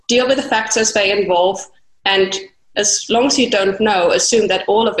deal with the facts as they involve, and as long as you don't know, assume that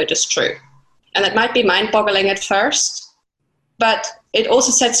all of it is true. And that might be mind-boggling at first, but it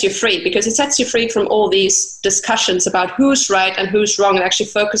also sets you free, because it sets you free from all these discussions about who's right and who's wrong, and actually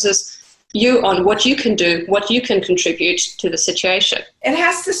focuses you on what you can do, what you can contribute to the situation. It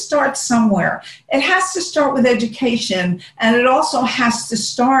has to start somewhere. It has to start with education, and it also has to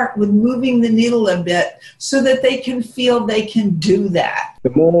start with moving the needle a bit so that they can feel they can do that. The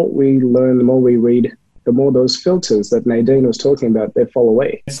more we learn, the more we read, the more those filters that Nadine was talking about, they fall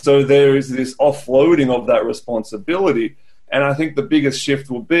away. So there is this offloading of that responsibility. And I think the biggest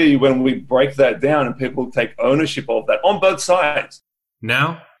shift will be when we break that down and people take ownership of that on both sides.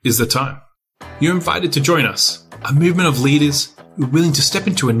 Now is the time. You're invited to join us, a movement of leaders who are willing to step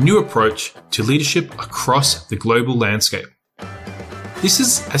into a new approach to leadership across the global landscape. This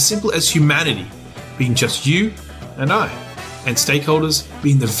is as simple as humanity being just you and I, and stakeholders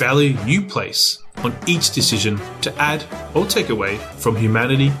being the value you place on each decision to add or take away from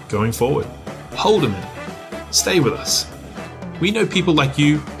humanity going forward. Hold a minute. Stay with us. We know people like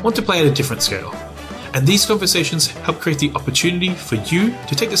you want to play at a different scale, and these conversations help create the opportunity for you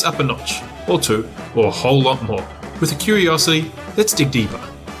to take this up a notch, or two, or a whole lot more. With a curiosity, let's dig deeper,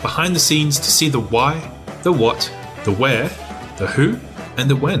 behind the scenes, to see the why, the what, the where, the who, and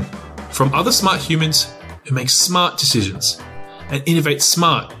the when, from other smart humans who make smart decisions and innovate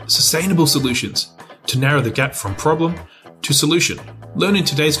smart, sustainable solutions to narrow the gap from problem to solution. Learn in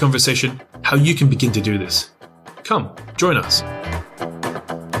today's conversation how you can begin to do this. Come, join us.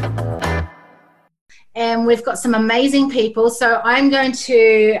 And we've got some amazing people. So I'm going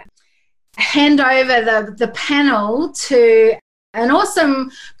to hand over the panel to an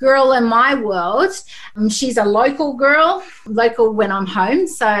awesome girl in my world. She's a local girl, local when I'm home.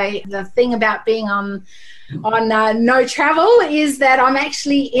 So the thing about being on no travel is that I'm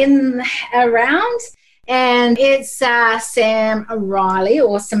actually around. And it's Sam Riley,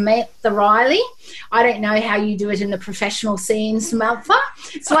 or Samantha Riley. I don't know how you do it in the professional scene, Samantha.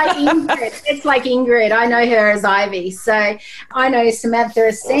 It's like Ingrid. I know her as Ivy. So I know Samantha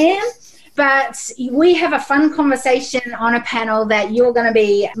as Sam. But we have a fun conversation on a panel that you're going to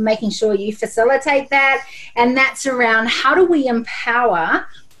be making sure you facilitate that. And that's around how do we empower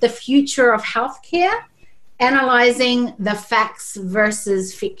the future of healthcare, analysing the facts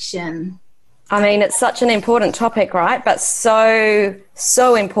versus fiction. I mean, it's such an important topic, right? But so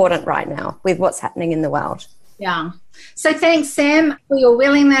important right now with what's happening in the world. Yeah. So thanks, Sam, for your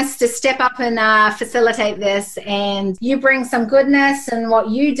willingness to step up and facilitate this. And you bring some goodness and what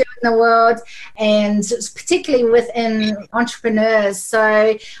you do in the world, and particularly within entrepreneurs. So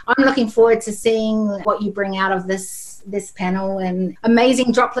I'm looking forward to seeing what you bring out of this panel, and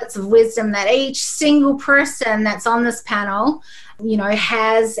amazing droplets of wisdom that each single person that's on this panel,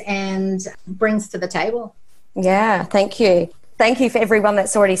 has and brings to the table. Yeah, thank you. Thank you for everyone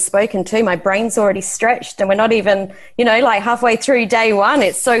that's already spoken too. My brain's already stretched and we're not even, like halfway through day one.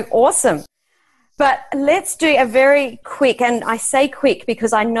 It's so awesome. But let's do a very quick, and I say quick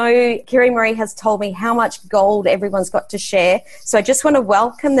because I know Kerry Marie has told me how much gold everyone's got to share. So I just want to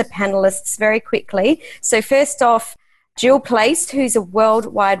welcome the panelists very quickly. So first off, Jill Place, who's a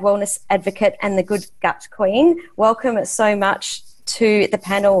worldwide wellness advocate and the Good Gut Queen. Welcome so much to the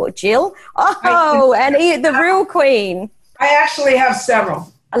panel, Jill. Oh, and the real queen. I actually have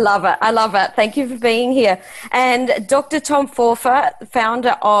several. I love it. Thank you for being here. And Dr. Tom Forfer,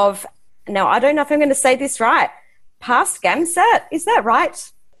 founder of, now I don't know if I'm going to say this right, PassGamsat, is that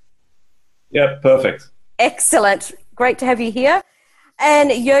right? Yeah, perfect. Excellent. Great to have you here.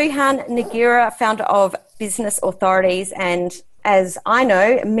 And Johan Nagira, founder of Business Authorities, and as I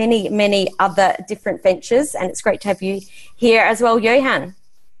know, many, many other different ventures. And it's great to have you here as well, Johan. Thank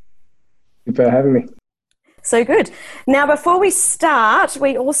you for having me. So good. Now, before we start,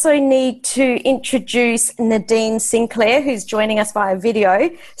 we also need to introduce Nadine Sinclair, who's joining us via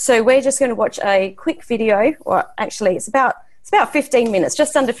video. So we're just going to watch a quick video, or actually it's about 15 minutes,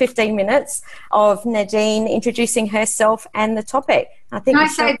 just under 15 minutes, of Nadine introducing herself and the topic. I think Can I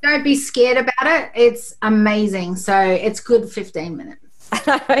say, don't be scared about it. It's amazing. So it's good 15 minutes.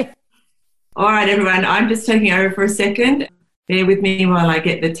 All right, everyone. I'm just taking over for a second. Bear with me while I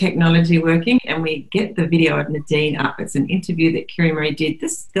get the technology working and we get the video of Nadine up. It's an interview that Kerry Marie did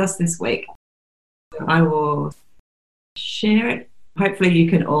just this week. I will share it. Hopefully you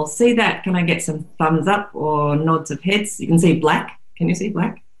can all see that. Can I get some thumbs up or nods of heads? You can see black. Can you see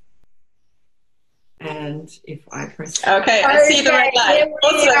black? And if I press... Okay, I see the red light.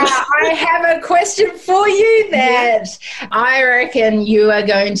 Awesome. I have a question for you that I reckon you are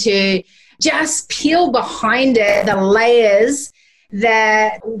going to just peel behind it, the layers,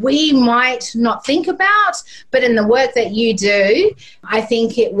 that we might not think about, but in the work that you do, I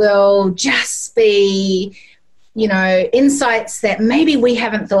think it will just be, you know, insights that maybe we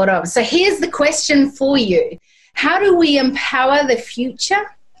haven't thought of. So here's the question for you. How do we empower the future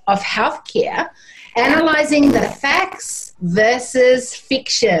of healthcare, analysing the facts versus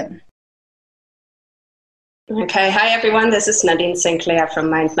fiction? Okay, hi everyone, this is Nadine Sinclair from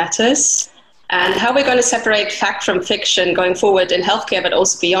Mind Matters. And how we're going to separate fact from fiction going forward in healthcare, but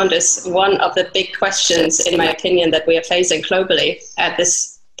also beyond, is one of the big questions, in my opinion, that we are facing globally at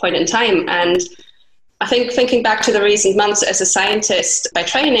this point in time. And I think thinking back to the recent months as a scientist by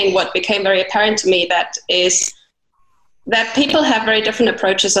training, what became very apparent to me that is that people have very different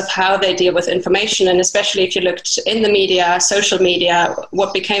approaches of how they deal with information. And especially if you looked in the media, social media,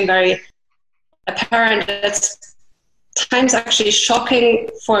 what became very apparent at times actually shocking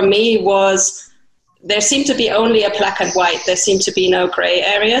for me was there seemed to be only a black and white. There seemed to be no gray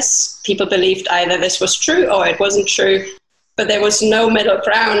areas. People believed either this was true or it wasn't true, but there was no middle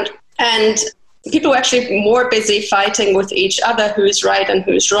ground. And people were actually more busy fighting with each other who's right and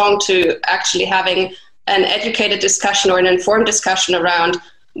who's wrong to actually having an educated discussion or an informed discussion around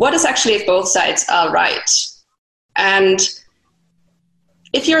what is actually if both sides are right. And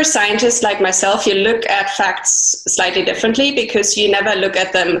if you're a scientist like myself, you look at facts slightly differently because you never look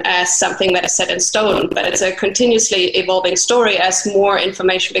at them as something that is set in stone, but it's a continuously evolving story as more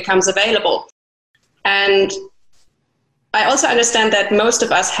information becomes available. And I also understand that most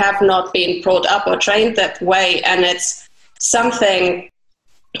of us have not been brought up or trained that way, and it's something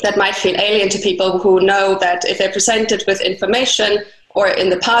that might feel alien to people who know that if they're presented with information, or in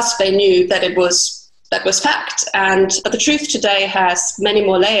the past they knew that that was fact. But the truth today has many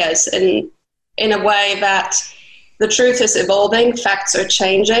more layers in a way that the truth is evolving, facts are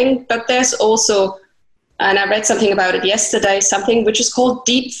changing, but there's also, and I read something about it yesterday, something which is called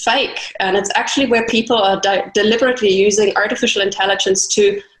deep fake. And it's actually where people are deliberately using artificial intelligence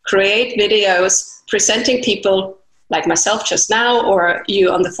to create videos presenting people like myself just now, or you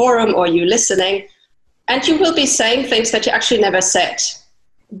on the forum, or you listening, and you will be saying things that you actually never said,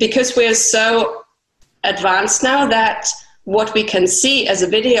 because we're so advanced now that what we can see as a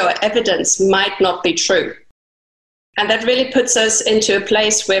video evidence might not be true. And that really puts us into a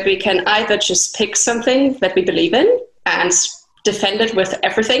place where we can either just pick something that we believe in and defend it with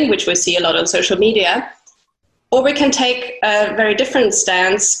everything, which we see a lot on social media, or we can take a very different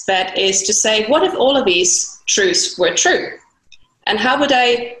stance, that is to say, what if all of these truths were true? And how would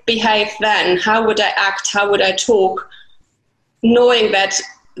I behave then? How would I act? How would I talk? Knowing that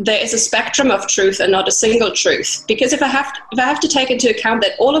there is a spectrum of truth and not a single truth. Because if I have to take into account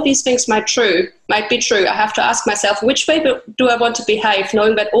that all of these things might be true, I have to ask myself, which way do I want to behave,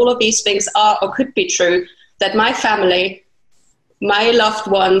 knowing that all of these things are or could be true, that my family, my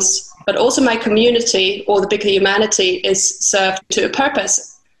loved ones, but also my community or the bigger humanity is served to a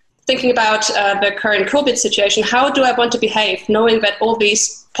purpose. Thinking about the current COVID situation, how do I want to behave, knowing that all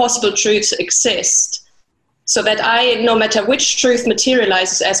these possible truths exist, so that I, no matter which truth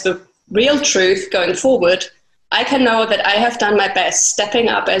materializes as the real truth going forward, I can know that I have done my best, stepping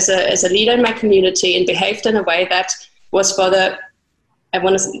up as a leader in my community and behaved in a way that was for the,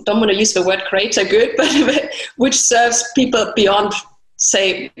 don't want to use the word greater good, but which serves people beyond,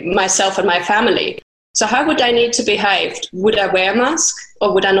 say, myself and my family. So how would I need to behave? Would I wear a mask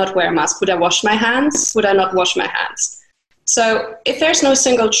or would I not wear a mask? Would I wash my hands? Would I not wash my hands? So if there's no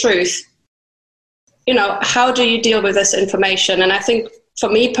single truth, how do you deal with this information? And I think for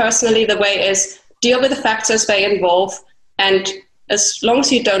me personally, the way is deal with the facts as they involve. And as long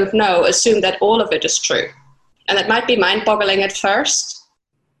as you don't know, assume that all of it is true. And that might be mind-boggling at first,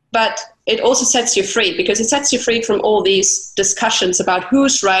 but it also sets you free, because it sets you free from all these discussions about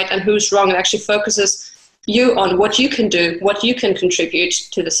who's right and who's wrong, and actually focuses you on what you can do, what you can contribute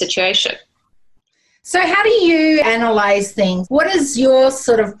to the situation. So how do you analyze things? What is your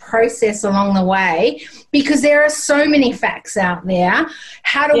sort of process along the way? Because there are so many facts out there.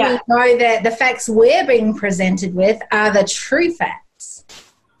 How do we know that the facts we're being presented with are the true facts?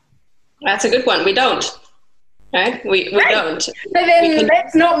 That's a good one. We don't. Right? We don't. So then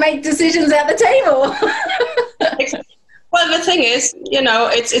let's not make decisions at the table. Well, the thing is,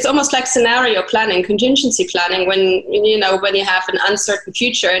 it's almost like scenario planning, contingency planning, when you have an uncertain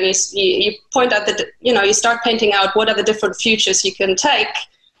future and you point out that, you start painting out what are the different futures you can take.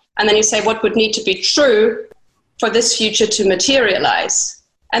 And then you say, what would need to be true for this future to materialize?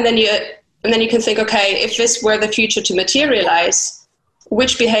 And then you can think, okay, if this were the future to materialize,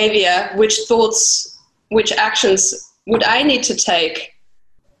 which behavior, which thoughts, which actions would I need to take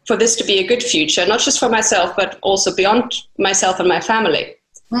for this to be a good future, not just for myself, but also beyond myself and my family.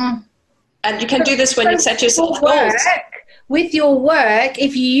 And you can do this when you set yourself goals. With your work,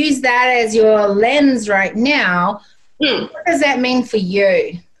 if you use that as your lens right now, what does that mean for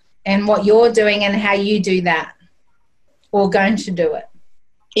you and what you're doing and how you do that or going to do it?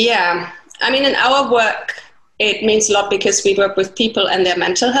 Yeah. I mean, in our work, it means a lot because we work with people and their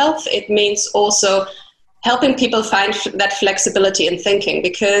mental health. It means also helping people find that flexibility in thinking,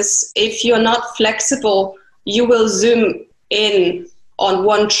 because if you're not flexible, you will zoom in on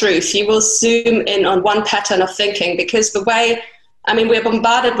one truth. You will zoom in on one pattern of thinking, because the way, I mean, we're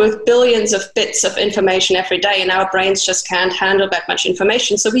bombarded with billions of bits of information every day, and our brains just can't handle that much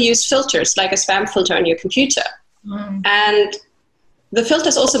information. So we use filters, like a spam filter on your computer. And the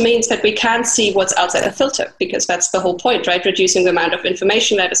filters also means that we can't see what's outside the filter, because that's the whole point, right? Reducing the amount of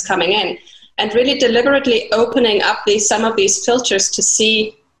information that is coming in. And really deliberately opening up some of these filters to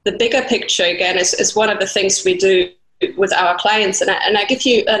see the bigger picture again is one of the things we do with our clients. And I give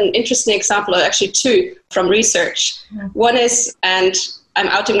you an interesting example, or actually two, from research. One is, and I'm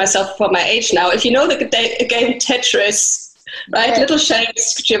outing myself for my age now, if you know the game Tetris, right? Little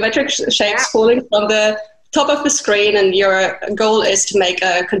shapes, geometric shapes falling from the top of the screen, and your goal is to make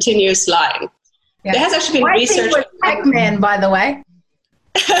a continuous line. There has actually been research. Pac-Man, by the way.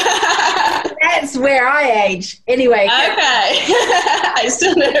 That's where I age. Anyway. Okay. I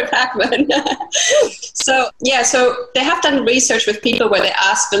still know Pac-Man. So they have done research with people where they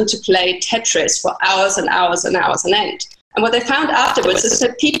ask them to play Tetris for hours and hours and hours on end. And what they found afterwards is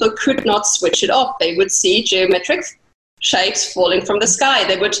that people could not switch it off. They would see geometric shapes falling from the sky.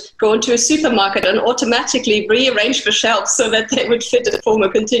 They would go into a supermarket and automatically rearrange the shelves so that they would fit and form a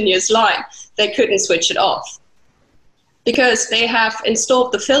continuous line. They couldn't switch it off, because they have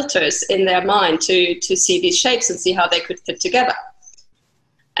installed the filters in their mind to see these shapes and see how they could fit together.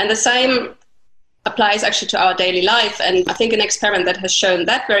 And the same applies actually to our daily life. And I think an experiment that has shown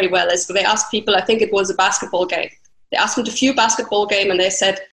that very well is they asked people, I think it was a basketball game. They asked them to view a basketball game, and they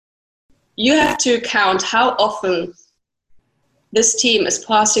said, you have to count how often this team is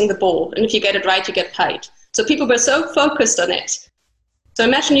passing the ball. And if you get it right, you get paid. So people were so focused on it. So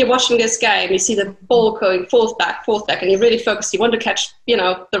imagine you're watching this game, you see the ball going forth back, and you're really focused. You want to catch,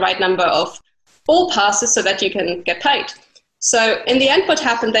 the right number of ball passes so that you can get paid. So in the end, what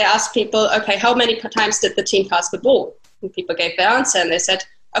happened, they asked people, okay, how many times did the team pass the ball? And people gave their answer, and they said,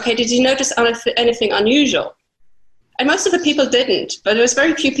 okay, did you notice anything unusual? And most of the people didn't, but there was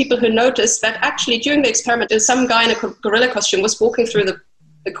very few people who noticed that actually during the experiment, there was some guy in a gorilla costume was walking through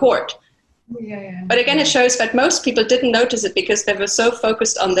the court. But again, it shows that most people didn't notice it because they were so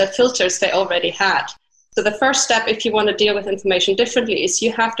focused on the filters they already had. So the first step, if you want to deal with information differently, is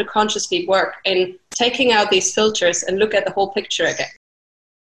you have to consciously work in taking out these filters and look at the whole picture again.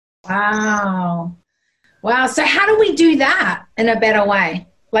 Wow. So how do we do that in a better way?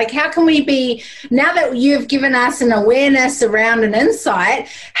 Like, how can we be, now that you've given us an awareness around an insight,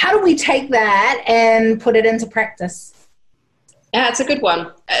 how do we take that and put it into practice? Yeah, it's a good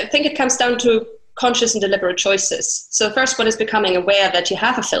one. I think it comes down to conscious and deliberate choices. So first one is becoming aware that you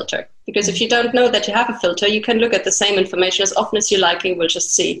have a filter. Because if you don't know that you have a filter, you can look at the same information as often as you like, and you will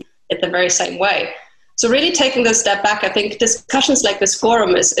just see it the very same way. So really taking the step back, I think discussions like this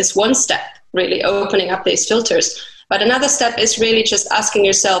forum is one step, really opening up these filters. But another step is really just asking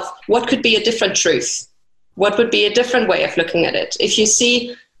yourself, what could be a different truth? What would be a different way of looking at it? If you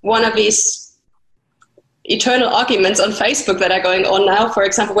see one of these eternal arguments on Facebook that are going on now, for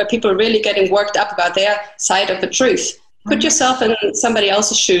example, where people are really getting worked up about their side of the truth, put yourself in somebody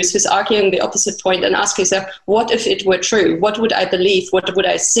else's shoes who's arguing the opposite point and ask yourself, what if it were true? What would I believe? What would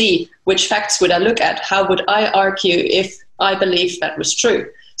I see? Which facts would I look at? How would I argue if I believed that was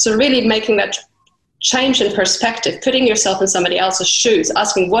true? So really making that change in perspective, putting yourself in somebody else's shoes,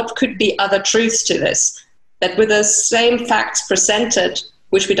 asking what could be other truths to this, that with the same facts presented,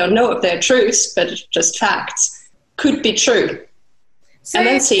 which we don't know if they're truths, but just facts, could be true. So and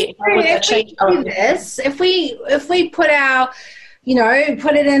then see how would that change our this. If we put our,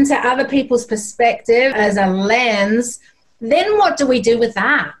 put it into other people's perspective as a lens, then what do we do with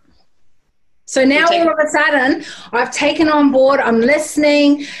that? So now all of a sudden, I've taken on board, I'm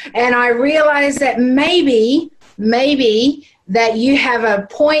listening, and I realize that maybe that you have a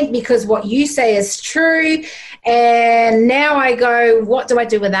point because what you say is true. And now I go, what do I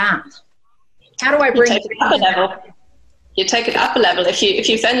do with that? How do I bring it up a level? You take it up a level. If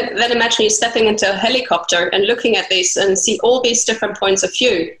you then imagine you stepping into a helicopter and looking at this and see all these different points of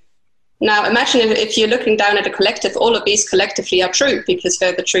view. Now, imagine if you're looking down at a collective, all of these collectively are true because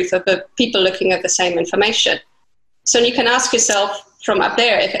they're the truth of the people looking at the same information. So you can ask yourself, from up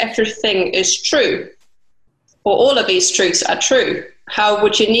there, if everything is true, or all of these truths are true, how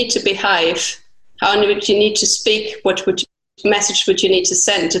would you need to behave? How would you need to speak? What message would you need to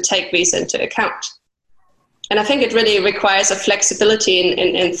send to take these into account? And I think it really requires a flexibility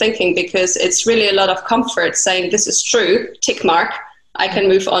in thinking, because it's really a lot of comfort saying this is true, tick mark, I can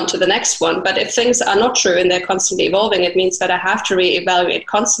move on to the next one. But if things are not true and they're constantly evolving, it means that I have to reevaluate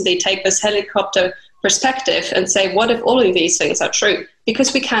constantly, take this helicopter perspective and say, what if all of these things are true?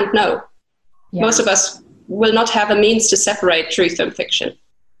 Because we can't know. Yeah. Most of us will not have a means to separate truth and fiction.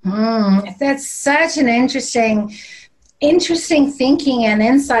 That's such an interesting thinking and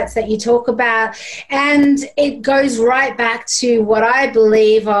insights that you talk about. And it goes right back to what I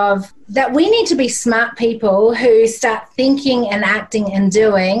believe of, that we need to be smart people who start thinking and acting and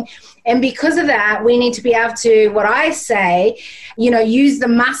doing. And because of that, we need to be able to, what I say, use the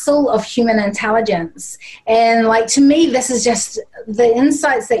muscle of human intelligence. And like, to me, this is just the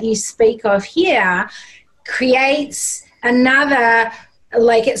insights that you speak of here creates another,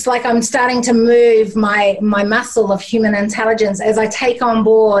 like, it's like I'm starting to move my muscle of human intelligence as I take on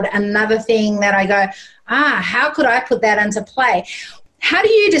board another thing that I go, how could I put that into play? How do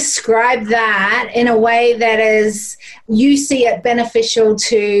you describe that in a way that is, you see it beneficial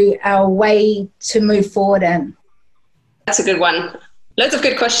to a way to move forward in? That's a good one. Loads of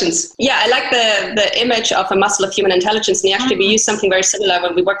good questions. Yeah, I like the image of a muscle of human intelligence. And actually, we use something very similar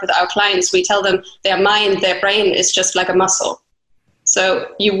when we work with our clients. We tell them their mind, their brain is just like a muscle.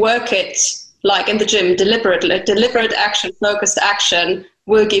 So you work it like in the gym, deliberate action, focused action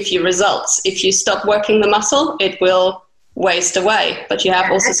will give you results. If you stop working the muscle, it will waste away. But you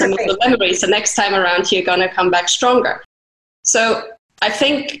have also some muscle memory. So next time around, you're going to come back stronger. So I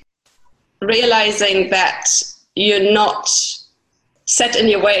think realizing that you're not set in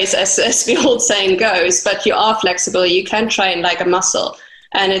your ways, as the old saying goes, but you are flexible. You can train like a muscle.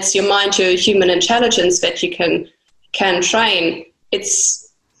 And it's your mind, your human intelligence that you can train.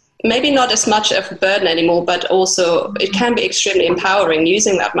 It's maybe not as much of a burden anymore, but also it can be extremely empowering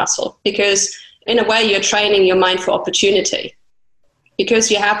using that muscle, because in a way you're training your mind for opportunity,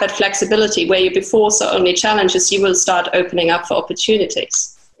 because you have that flexibility where you before saw only challenges, you will start opening up for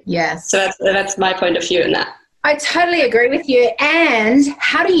opportunities. Yes. So that's my point of view in that. I totally agree with you. And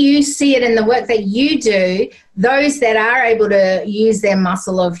how do you see it in the work that you do, those that are able to use their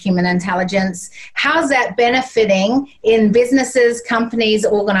muscle of human intelligence? How's that benefiting in businesses, companies,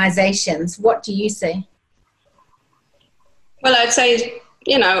 organizations? What do you see? Well, I'd say,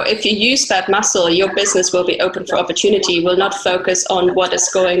 if you use that muscle, your business will be open for opportunity. You will not focus on what is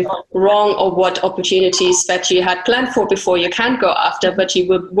going wrong or what opportunities that you had planned for before you can't go after, but you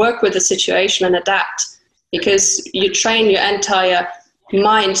will work with the situation and adapt. Because you train your entire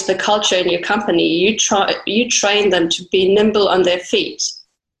mind, the culture in your company, you train them to be nimble on their feet.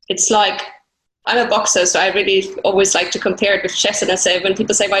 It's like, I'm a boxer, so I really always like to compare it with chess. And I say, when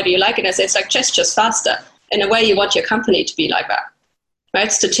people say, why do you like it? I say, it's like chess, just faster. In a way, you want your company to be like that,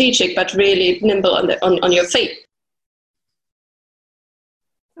 right? Strategic, but really nimble on your feet.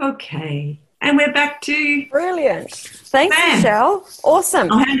 Okay. And we're back to... Brilliant. Thanks, Michelle.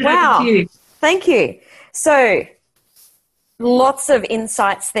 Awesome. I'll hand it over to you. Thank you. So, lots of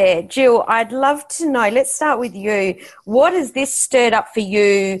insights there. Jill, I'd love to know, let's start with you. What has this stirred up for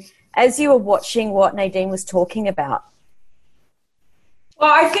you as you were watching what Nadine was talking about?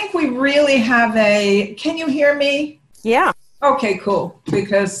 Well, I think we really have can you hear me? Yeah. Okay, cool.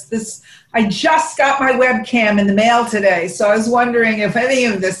 Because I just got my webcam in the mail today, so I was wondering if any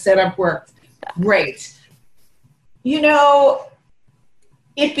of this setup worked. Great. It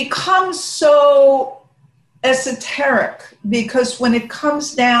becomes so esoteric, because when it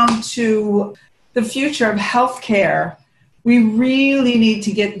comes down to the future of healthcare, we really need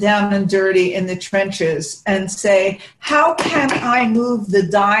to get down and dirty in the trenches and say, how can I move the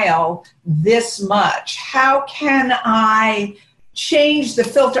dial this much? How can I change the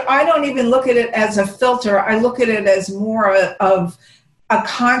filter? I don't even look at it as a filter. I look at it as more of a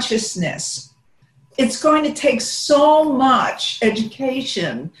consciousness. It's going to take so much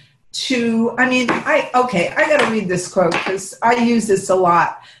education I got to read this quote because I use this a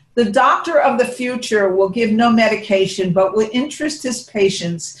lot. The doctor of the future will give no medication, but will interest his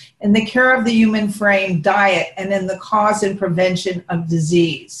patients in the care of the human frame, diet, and in the cause and prevention of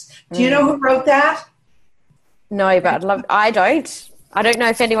disease. Do you know who wrote that? No, but I don't know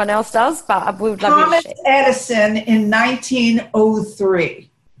if anyone else does, but we would love Thomas you to share. Edison in 1903.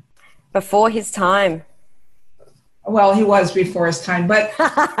 Before his time. Well, he was before his time, but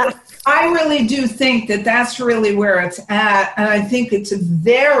I really do think that that's really where it's at. And I think it's a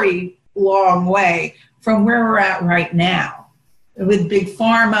very long way from where we're at right now. with big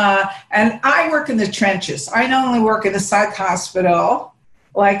pharma. And I work in the trenches. I not only work in a psych hospital,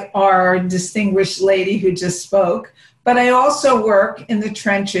 like our distinguished lady who just spoke, but I also work in the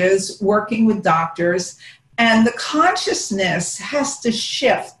trenches, working with doctors. And the consciousness has to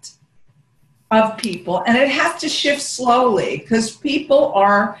shift of people, and it has to shift slowly, because people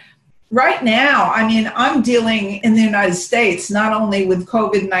are right now, I mean, I'm dealing in the United States not only with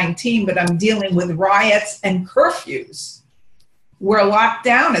COVID-19, but I'm dealing with riots and curfews. We're locked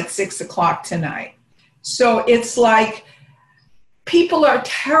down at 6 o'clock tonight. So it's like people are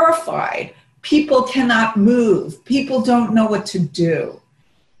terrified. People cannot move. People don't know what to do.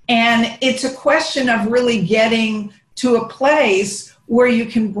 And it's a question of really getting to a place where you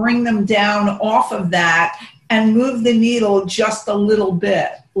can bring them down off of that and move the needle just a little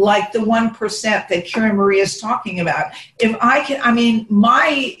bit, like the 1% that Curie Marie is talking about. If I can, I mean,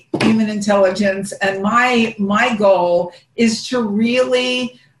 my human intelligence and my goal is to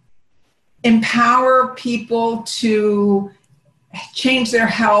really empower people to change their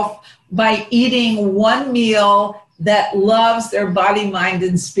health by eating one meal that loves their body, mind,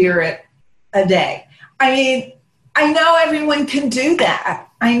 and spirit a day. I mean, I know everyone can do that.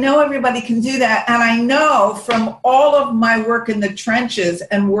 I know everybody can do that. And I know from all of my work in the trenches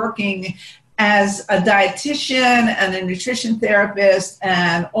and working as a dietitian and a nutrition therapist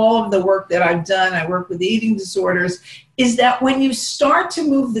and all of the work that I've done, I work with eating disorders, is that when you start to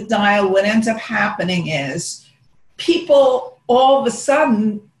move the dial, what ends up happening is people all of a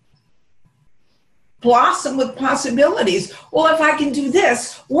sudden blossom with possibilities. Well, if I can do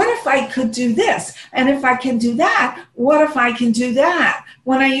this, what if I could do this? And if I can do that, what if I can do that?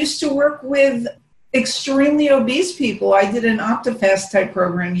 When I used to work with extremely obese people, I did an OptiFast type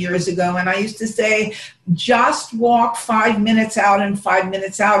program years ago, and I used to say, just walk 5 minutes out and 5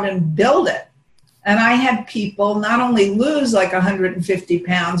 minutes out and build it. And I had people not only lose like 150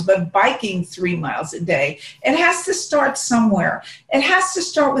 pounds, but biking 3 miles a day. It has to start somewhere. It has to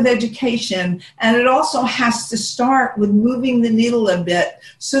start with education, and it also has to start with moving the needle a bit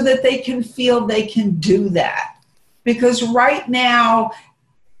so that they can feel they can do that. Because right now,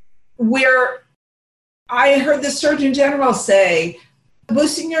 I heard the Surgeon General say,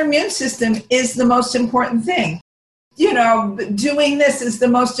 boosting your immune system is the most important thing. You know, doing this is the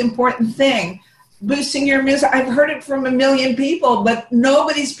most important thing. Boosting your immune system, I've heard it from a million people, but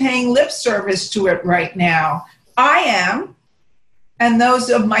nobody's paying lip service to it right now. I am, and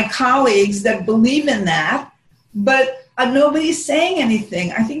those of my colleagues that believe in that, but nobody's saying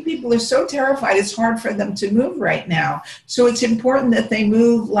anything. I think people are so terrified, it's hard for them to move right now. So it's important that they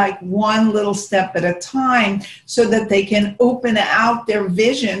move like one little step at a time so that they can open out their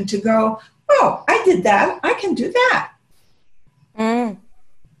vision to go, oh, I did that, I can do that. Mm.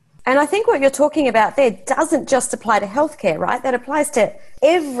 And I think what you're talking about there doesn't just apply to healthcare, right? That applies to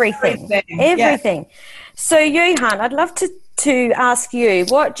everything. Everything. Yeah. So, Johan, I'd love to ask you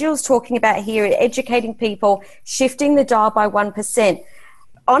what Jill's talking about here, educating people, shifting the dial by 1%.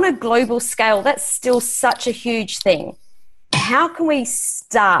 On a global scale, that's still such a huge thing. How can we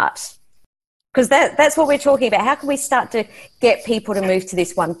start? Because that's what we're talking about. How can we start to get people to move to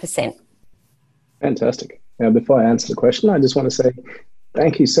this 1%? Fantastic. Now, before I answer the question, I just want to say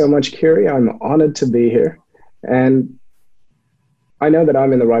thank you so much, Curie. I'm honored to be here. And I know that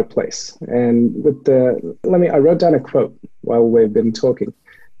I'm in the right place. And I wrote down a quote while we've been talking.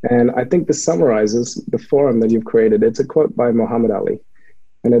 And I think this summarizes the forum that you've created. It's a quote by Muhammad Ali.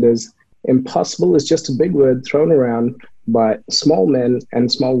 And it is, impossible is just a big word thrown around by small men and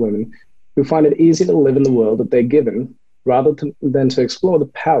small women who find it easy to live in the world that they're given rather than to explore the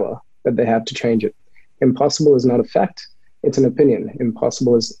power that they have to change it. Impossible is not a fact. It's an opinion.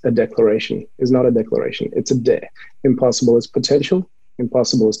 Impossible is a declaration. Is not a declaration. It's a dare. Impossible is potential.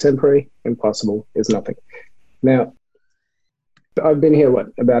 Impossible is temporary. Impossible is nothing. Now, I've been here,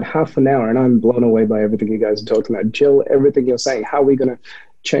 about half an hour, and I'm blown away by everything you guys are talking about. Jill, everything you're saying, how are we going to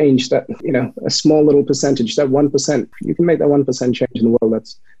change that, a small little percentage, that 1%? You can make that 1% change in the world.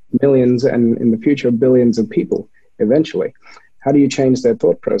 That's millions, and in the future, billions of people eventually. How do you change their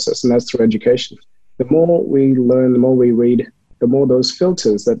thought process? And that's through education. The more we learn, the more we read, the more those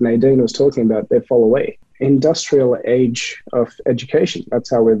filters that Nadine was talking about, they fall away. Industrial age of education, that's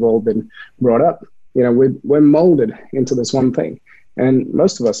how we've all been brought up. We're molded into this one thing. And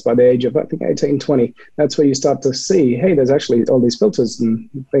most of us, by the age of, I think, 18, 20, that's where you start to see, hey, there's actually all these filters and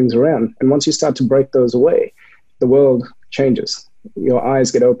things around. And once you start to break those away, the world changes. Your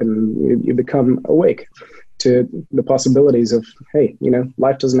eyes get open, you become awake to the possibilities of, hey,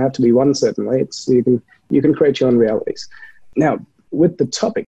 life doesn't have to be one certain way. You can create your own realities. Now, with the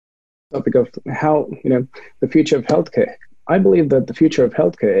topic of how, the future of healthcare, I believe that the future of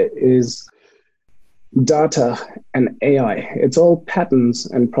healthcare is data and AI. It's all patterns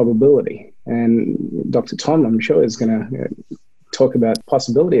and probability. And Dr. Tom, I'm sure, is going to talk about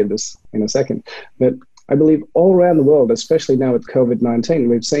possibility of this in a second. But I believe all around the world, especially now with COVID-19,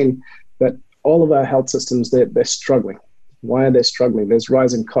 we've seen that all of our health systems, they're struggling. Why are they struggling? There's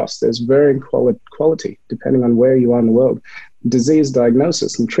rising costs. There's varying quality depending on where you are in the world. Disease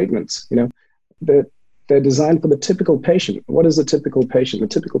diagnosis and treatments, they're designed for the typical patient. What is a typical patient? The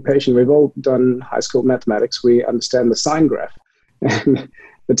typical patient, we've all done high school mathematics. We understand the sine graph. And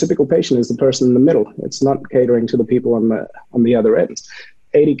the typical patient is the person in the middle. It's not catering to the people on the other ends.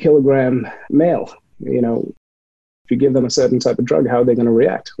 80 kilogram male, if you give them a certain type of drug, how are they going to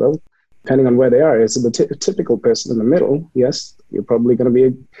react? Well, depending on where they are, is the typical person in the middle, yes, you're probably going to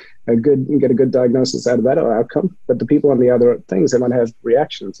be get a good diagnosis out of that or outcome. But the people on the other things, they might have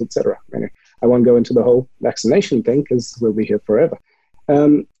reactions, etc. I won't go into the whole vaccination thing because we'll be here forever.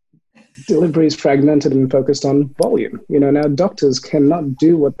 Delivery is fragmented and focused on volume. Now doctors cannot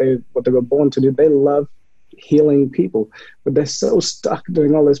do what they were born to do. They love healing people, but they're so stuck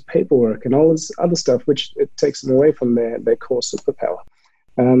doing all this paperwork and all this other stuff, which it takes them away from their core superpower.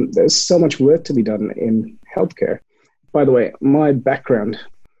 There's so much work to be done in healthcare. By the way, my background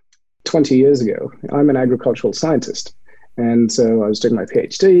 20 years ago, I'm an agricultural scientist. And so I was doing my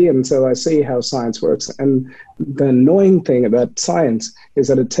PhD, and so I see how science works. And the annoying thing about science is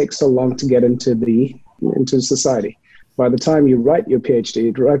that it takes so long to get into society. By the time you write your PhD,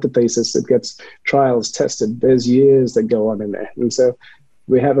 you write the thesis, it gets trials tested. There's years that go on in there. And so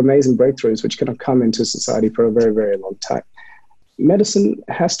we have amazing breakthroughs which can come into society for a very, very long time. Medicine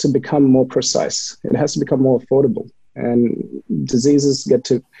has to become more precise. It has to become more affordable. And diseases get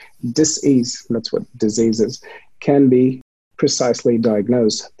to dis-ease, that's what disease is, can be precisely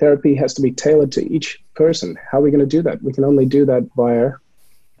diagnosed. Therapy has to be tailored to each person. How are we going to do that? We can only do that via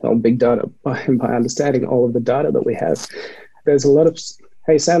big data, by understanding all of the data that we have. There's a lot of...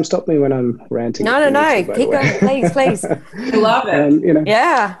 Hey, Sam, stop me when I'm ranting. No. Keep going, please. I love it. And,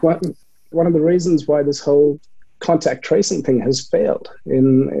 yeah. One of the reasons why this whole contact tracing thing has failed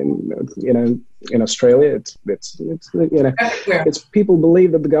in Australia, it's people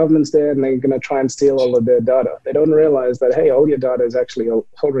believe that the government's there and they're going to try and steal all of their data. They don't realize that, hey, all your data is actually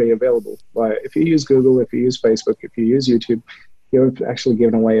already available. If you use Google, if you use Facebook, if you use YouTube, you're actually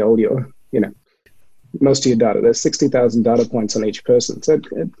giving away all your, most of your data. There's 60,000 data points on each person. So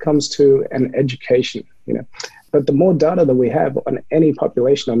it comes to an education, But the more data that we have on any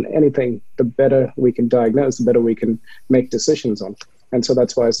population, on anything, the better we can diagnose, the better we can make decisions on. And so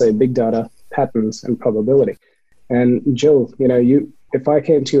that's why I say big data, patterns, and probability. And Jill, if I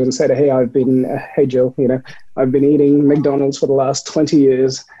came to you and said, hey, Jill, I've been eating McDonald's for the last 20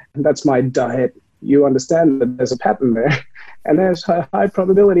 years, and that's my diet. You understand that there's a pattern there. And there's a high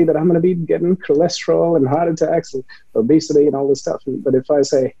probability that I'm going to be getting cholesterol and heart attacks and obesity and all this stuff. But if I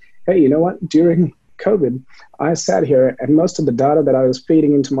say, hey, you know what? During COVID, I sat here and most of the data that I was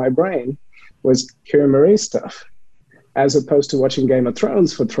feeding into my brain was Curie Marie stuff, as opposed to watching Game of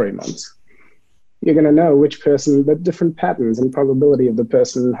Thrones for 3 months. You're going to know which person, the different patterns and probability of the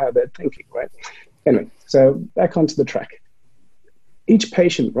person and how they're thinking, right? Anyway, so back onto the track. Each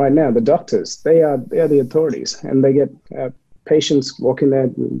patient right now, the doctors, they are the authorities, and they get patients walking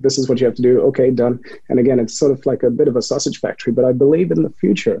there. This is what you have to do. Okay, done. And again, it's sort of like a bit of a sausage factory, but I believe in the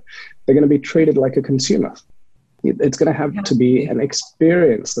future, they're going to be treated like a consumer. It's going to have to be an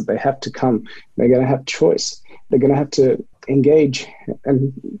experience that they have to come. They're going to have choice. They're going to have to engage,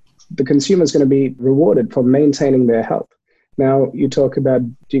 and the consumer is going to be rewarded for maintaining their health. Now, you talk about,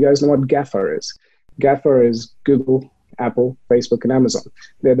 do you guys know what GAFA is? GAFA is Google, Apple, Facebook, and Amazon.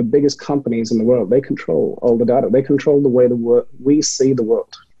 They're the biggest companies in the world. They control all the data. They control the way we see the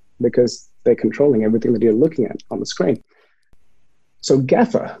world because they're controlling everything that you're looking at on the screen. So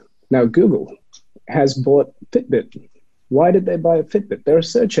GAFA, now Google, has bought Fitbit. Why did they buy a Fitbit? They're a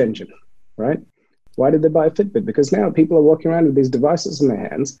search engine, right? Why did they buy a Fitbit? Because now people are walking around with these devices in their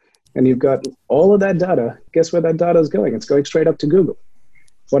hands, and you've got all of that data. Guess where that data is going? It's going straight up to Google.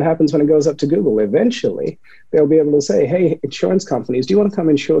 What happens when it goes up to Google? Eventually, they'll be able to say, hey, insurance companies, do you want to come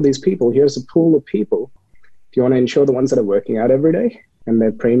insure these people? Here's a pool of people. Do you want to insure the ones that are working out every day and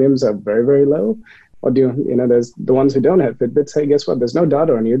their premiums are very, very low? Or do there's the ones who don't have Fitbits, hey, guess what? There's no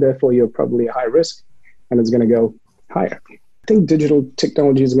data on you, therefore you're probably high risk and it's going to go higher. I think digital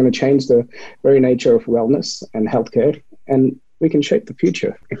technologies are going to change the very nature of wellness and healthcare, and we can shape the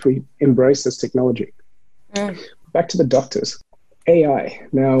future if we embrace this technology. Back to the doctors. AI.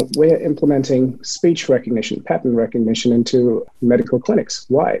 Now, we're implementing speech recognition, pattern recognition into medical clinics.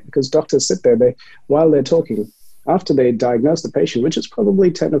 Why? Because doctors sit there, while they're talking, after they diagnose the patient, which is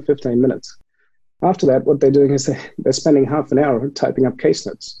probably 10 or 15 minutes. After that, what they're doing is they're spending half an hour typing up case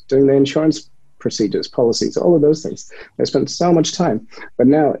notes, doing the insurance procedures, policies, all of those things. They spend so much time, but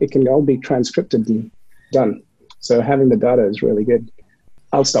now it can all be transcribed and done. So having the data is really good.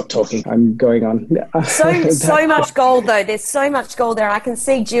 I'll stop talking. I'm going on. So much gold, though. There's so much gold there. I can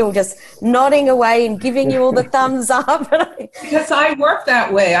see Jill just nodding away and giving you all the thumbs up. Because I work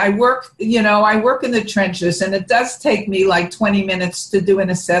that way. I work in the trenches, and it does take me like 20 minutes to do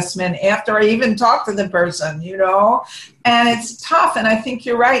an assessment after I even talk to the person, and it's tough. And I think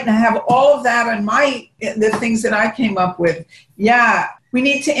you're right. And I have all of that on the things that I came up with. Yeah, we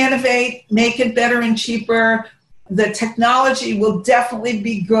need to innovate, make it better and cheaper. The technology will definitely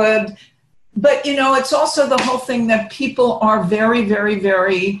be good. But, it's also the whole thing that people are very, very,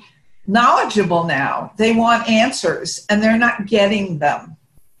 very knowledgeable now. They want answers, and they're not getting them.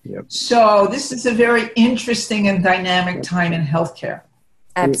 Yep. So this is a very interesting and dynamic time in healthcare.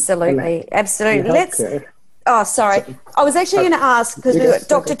 Absolutely. Absolutely. I was actually going to ask, because we've got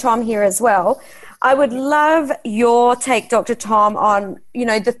Dr. Tom here as well. I would love your take, Dr. Tom, on,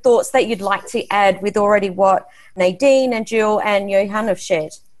 the thoughts that you'd like to add with already what Nadine and Jill and Johan have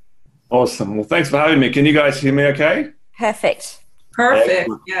shared. Awesome. Well, thanks for having me. Can you guys hear me okay? Perfect.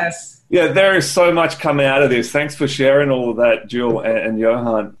 Excellent. Yes. Yeah, there is so much coming out of this. Thanks for sharing all of that, Jill and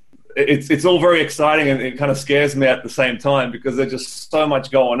Johan. It's all very exciting, and it kind of scares me at the same time because there's just so much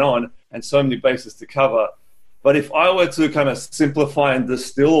going on and so many bases to cover. But if I were to kind of simplify and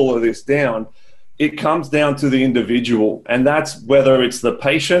distill all of this down, it comes down to the individual, and that's whether it's the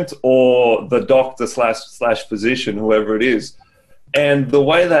patient or the doctor slash physician, whoever it is. And the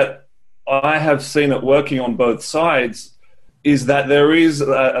way that I have seen it working on both sides is that there is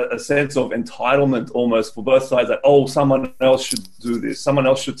a sense of entitlement almost for both sides, that, someone else should do this, someone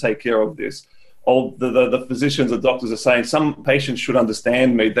else should take care of this. The physicians, the doctors are saying, some patients should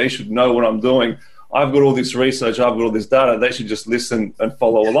understand me, they should know what I'm doing. I've got all this research, I've got all this data, they should just listen and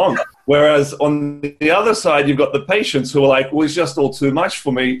follow along. Whereas on the other side, you've got the patients who are like, well, it's just all too much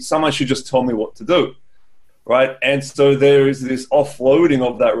for me. Someone should just tell me what to do, right? And so there is this offloading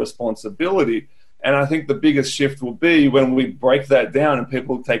of that responsibility. And I think the biggest shift will be when we break that down and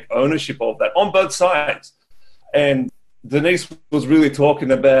people take ownership of that on both sides. And Denise was really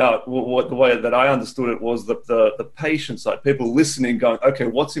talking about what the way that I understood it was the patient side, people listening, going, okay,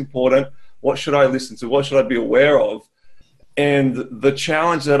 what's important? What should I listen to? What should I be aware of? And the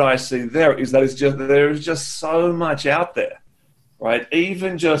challenge that I see there is that there is just so much out there, right?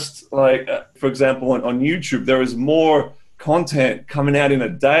 Even just like, for example, on YouTube, there is more content coming out in a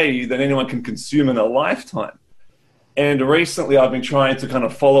day than anyone can consume in a lifetime. And recently I've been trying to kind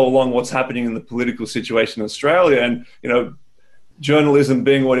of follow along what's happening in the political situation in Australia. And, journalism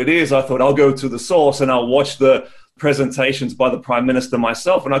being what it is, I thought I'll go to the source and I'll watch the presentations by the Prime Minister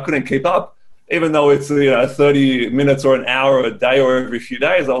myself, and I couldn't keep up. Even though it's 30 minutes or an hour a day or every few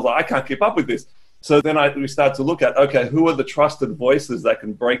days, I was like, I can't keep up with this. So then we start to look at, okay, who are the trusted voices that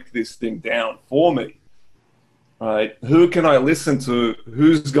can break this thing down for me? Right? Who can I listen to?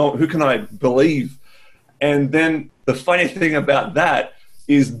 Who can I believe? And then the funny thing about that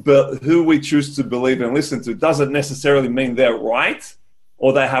is who we choose to believe and listen to doesn't necessarily mean they're right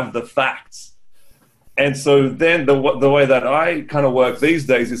or they have the facts. And so then the way that I kind of work these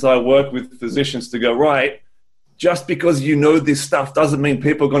days is I work with physicians to go, right, just because you know this stuff doesn't mean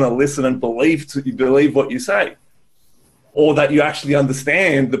people are going to listen and believe what you say, or that you actually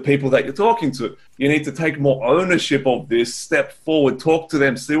understand the people that you're talking to. You need to take more ownership of this, step forward, talk to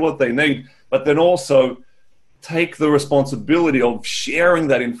them, see what they need, but then also take the responsibility of sharing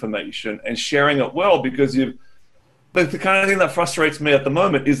that information and sharing it well, because but the kind of thing that frustrates me at the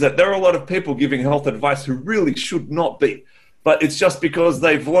moment is that there are a lot of people giving health advice who really should not be. But it's just because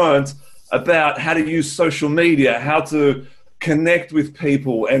they've learned about how to use social media, how to connect with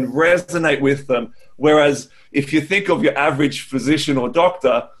people and resonate with them. Whereas if you think of your average physician or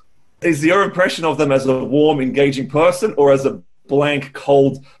doctor, is your impression of them as a warm, engaging person, or as a blank,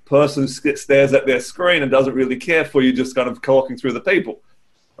 cold person who stares at their screen and doesn't really care for you, just kind of talking through the people,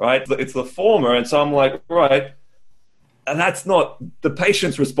 right? It's the former. And so I'm like, right, and that's not the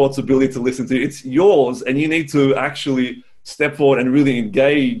patient's responsibility to listen to. It's yours, and you need to actually step forward and really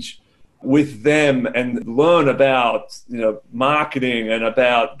engage with them and learn about marketing and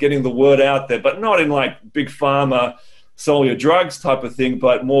about getting the word out there, but not in like big pharma, sell your drugs type of thing,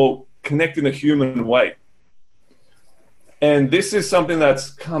 but more connect in a human way. And this is something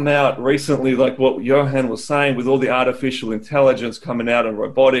that's come out recently, like what Johan was saying, with all the artificial intelligence coming out and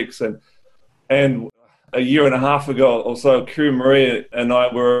robotics, and a year and a half ago or so, Kiri Marie and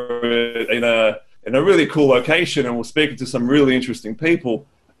I were in a in a really cool location, and we're speaking to some really interesting people.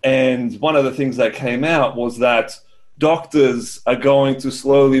 And one of the things that came out was that doctors are going to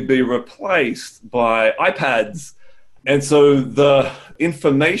slowly be replaced by iPads. And so the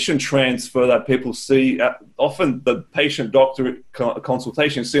information transfer that people see, often the patient-doctor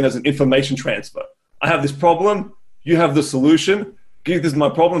consultation is seen as an information transfer. I have this problem, you have the solution, this is my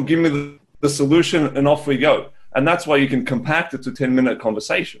problem, give me the solution, and off we go. And that's why you can compact it to a 10-minute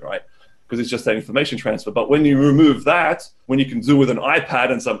conversation, right? Because it's just that information transfer. But when you remove that, when you can do with an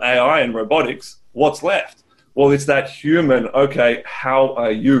iPad and some AI and robotics, what's left? Well, it's that human, okay, how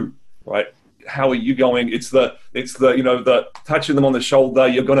are you, right? How are you going? It's the the touching them on the shoulder,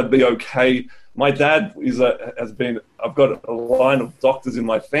 you're going to be okay. My dad I've got a line of doctors in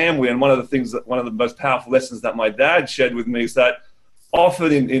my family, and one of the most powerful lessons that my dad shared with me is that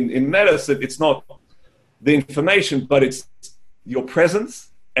often in medicine, it's not the information, but it's your presence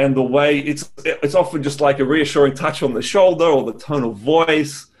and the way it's often just like a reassuring touch on the shoulder or the tone of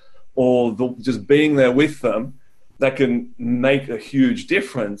voice or just being there with them that can make a huge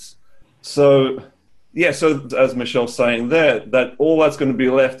difference. So as Michelle's saying there, that all that's going to be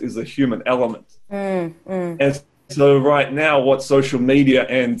left is the human element. And so right now, what social media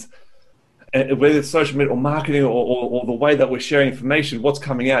and whether it's social media or marketing or the way that we're sharing information, what's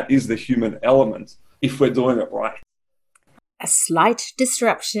coming out is the human element if we're doing it right. A slight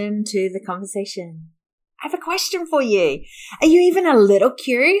disruption to the conversation. I have a question for you. Are you even a little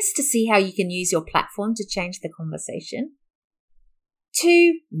curious to see how you can use your platform to change the conversation?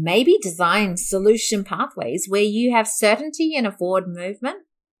 To maybe design solution pathways where you have certainty and a forward movement?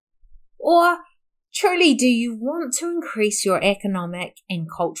 Or truly, do you want to increase your economic and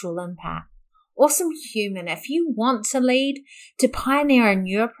cultural impact? Awesome human, if you want to lead, to pioneer a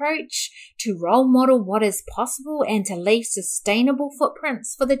new approach, to role model what is possible and to leave sustainable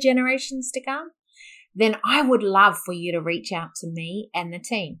footprints for the generations to come, then I would love for you to reach out to me and the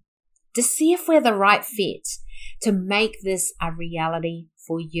team to see if we're the right fit to make this a reality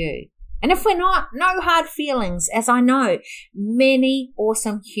for you. And if we're not, no hard feelings, as I know many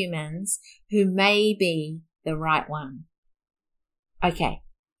awesome humans who may be the right one. Okay,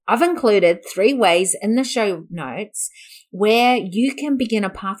 I've included 3 ways in the show notes where you can begin a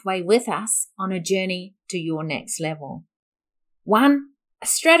pathway with us on a journey to your next level. 1, a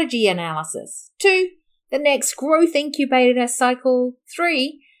strategy analysis. 2, the next growth incubator cycle.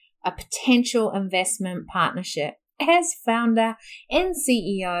 3, a potential investment partnership. As founder and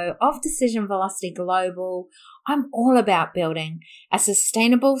CEO of Decision Velocity Global, I'm all about building a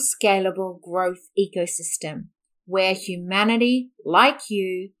sustainable, scalable growth ecosystem where humanity, like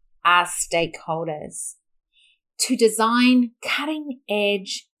you, are stakeholders to design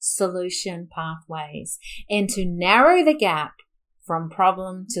cutting-edge solution pathways and to narrow the gap from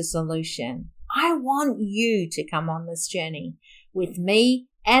problem to solution. I want you to come on this journey with me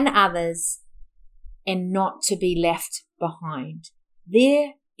and others and not to be left behind.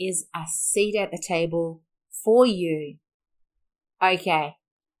 There is a seat at the table for you. Okay,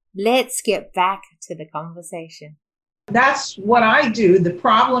 let's get back to the conversation. That's what I do. The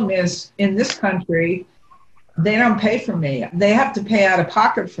problem is in this country, they don't pay for me. They have to pay out of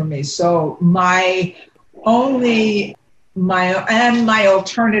pocket for me. So my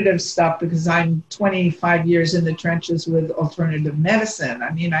alternative stuff, because I'm 25 years in the trenches with alternative medicine.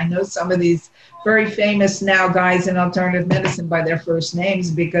 I mean, I know some of these very famous now guys in alternative medicine by their first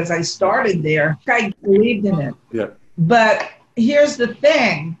names because I started there. I believed in it. Yeah. But here's the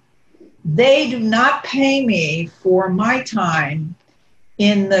thing. They do not pay me for my time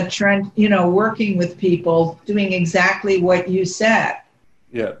in the trend, working with people, doing exactly what you said.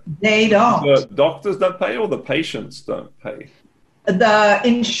 Yeah. They don't. The doctors don't pay or the patients don't pay? The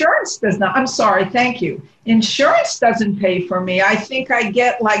insurance does not. I'm sorry. Thank you. Insurance doesn't pay for me. I think I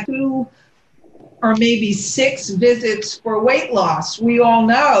get like 2 or maybe 6 visits for weight loss. We all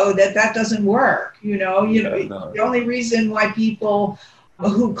know that doesn't work. No. The only reason why people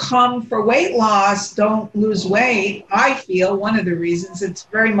who come for weight loss don't lose weight, I feel one of the reasons, it's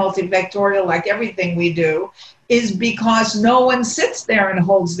very multifactorial like everything we do, is because no one sits there and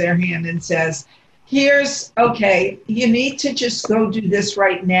holds their hand and says, okay, you need to just go do this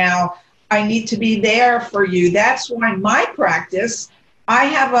right now. I need to be there for you. That's why my practice, I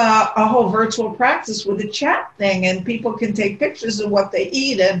have a whole virtual practice with a chat thing, and people can take pictures of what they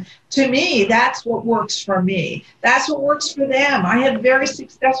eat. And to me, that's what works for me. That's what works for them. I have very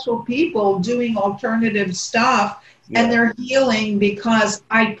successful people doing alternative stuff, and they're healing because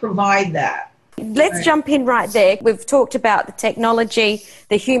I provide that. let's jump in right there. We've talked about the technology,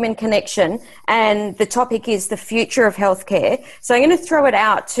 the human connection, and the topic is the future of healthcare. So I'm going to throw it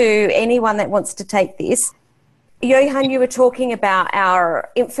out to anyone that wants to take this. Johan, you were talking about our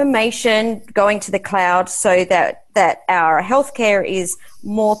information going to the cloud so that our healthcare is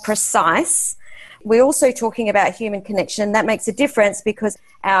more precise. We're also talking about human connection. That makes a difference because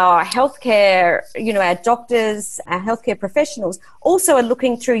our healthcare, our doctors, our healthcare professionals also are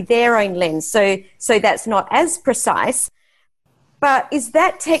looking through their own lens. So that's not as precise. But is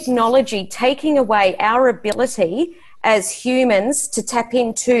that technology taking away our ability as humans to tap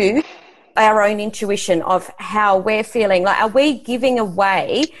into our own intuition of how we're feeling? Like, are we giving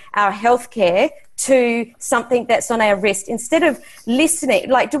away our healthcare to something that's on our wrist instead of listening?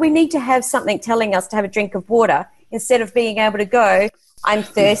 Like, do we need to have something telling us to have a drink of water instead of being able to go, I'm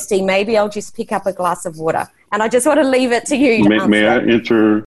thirsty, maybe I'll just pick up a glass of water? And I just want to leave it to you. May I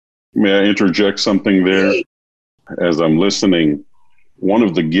interject something there? As I'm listening, one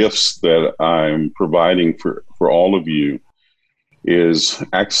of the gifts that I'm providing for all of you is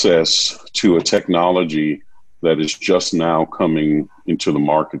access to a technology that is just now coming into the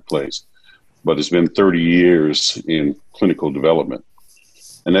marketplace, but it's been 30 years in clinical development.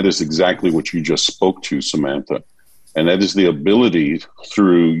 And that is exactly what you just spoke to, Samantha. And that is the ability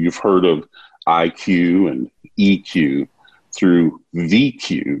through, you've heard of IQ and EQ, through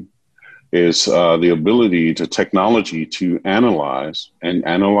VQ, is the ability to technology to analyze and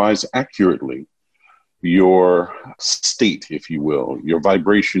analyze accurately your state, if you will, your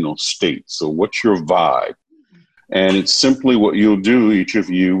vibrational state. So what's your vibe? And it's simply what you'll do, each of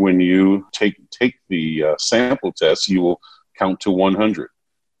you, when you take the sample test, you will count to 100.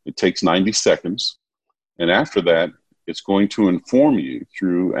 It takes 90 seconds. And after that, it's going to inform you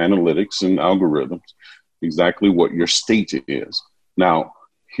through analytics and algorithms exactly what your state is. Now,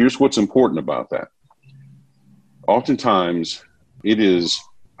 here's what's important about that. Oftentimes, it is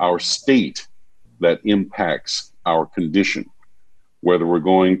our state that impacts our condition, whether we're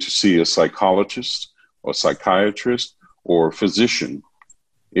going to see a psychologist or psychiatrist or a physician.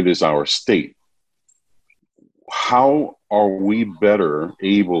 It is our state. How are we better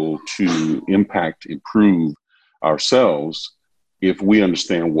able to improve ourselves if we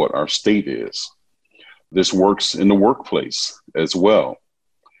understand what our state is? This works in the workplace as well.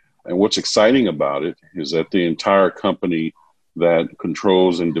 And what's exciting about it is that the entire company that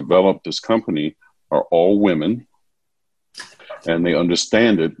controls and developed this company are all women, and they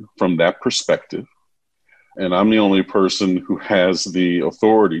understand it from that perspective. And I'm the only person who has the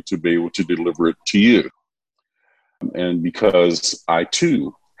authority to be able to deliver it to you. And because I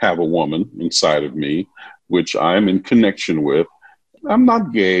too have a woman inside of me, which I'm in connection with, I'm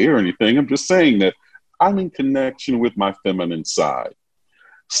not gay or anything. I'm just saying that I'm in connection with my feminine side.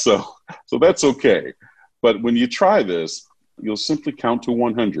 So that's okay. But when you try this, you'll simply count to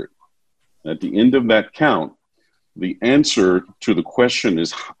 100. At the end of that count, the answer to the question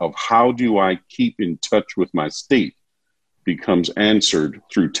is of how do I keep in touch with my state becomes answered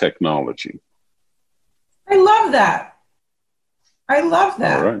through technology. I love that. I love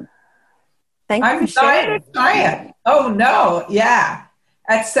that. All right. Thank you. I'm dying to try it. Oh, no. Yeah.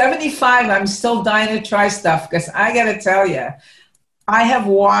 At 75, I'm still dying to try stuff because I got to tell you, I have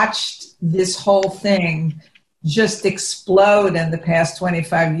watched this whole thing just explode in the past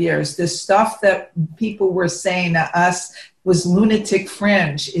 25 years. The stuff that people were saying to us was lunatic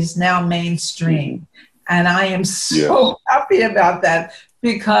fringe is now mainstream. And I am so happy about that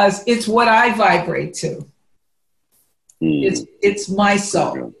because it's what I vibrate to. It's my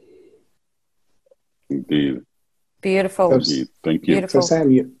soul. Indeed. Beautiful. Indeed. Thank you. Beautiful. So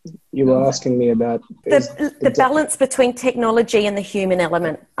Sam, you were asking me about the balance between technology and the human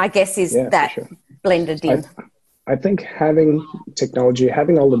element, I guess, is that blended in. I think having technology,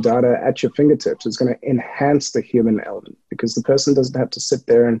 having all the data at your fingertips is going to enhance the human element because the person doesn't have to sit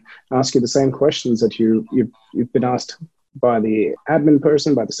there and ask you the same questions that you've been asked by the admin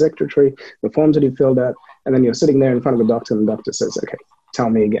person, by the secretary, the forms that you filled out, and then you're sitting there in front of a doctor and the doctor says, okay,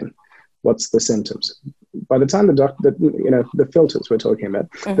 tell me again, what's the symptoms? By the time the filters we're talking about,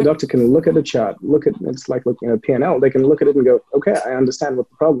 the doctor can look at a chart, it's like looking at a P&L, they can look at it and go, okay, I understand what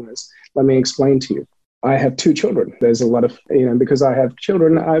the problem is. Let me explain to you. I have 2 children. There's a lot of, because I have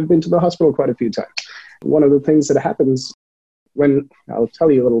children, I've been to the hospital quite a few times. One of the things that happens I'll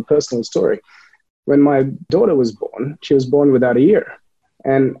tell you a little personal story. When my daughter was born, she was born without a ear.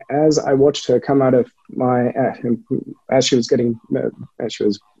 And as I watched her come out of as she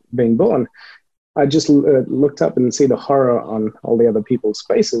was being born, I just looked up and see the horror on all the other people's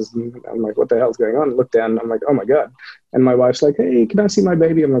faces. And I'm like, what the hell's going on? Look down. I'm like, oh my God. And my wife's like, hey, can I see my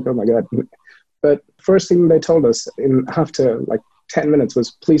baby? I'm like, oh my God. But first thing they told us after like 10 minutes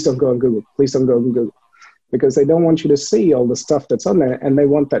was, please don't go on Google. Please don't go on Google. Because they don't want you to see all the stuff that's on there, and they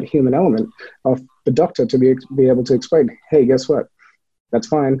want that human element of the doctor to be able to explain, hey, guess what? That's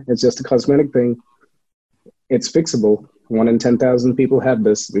fine. It's just a cosmetic thing. It's fixable. 1 in 10,000 people have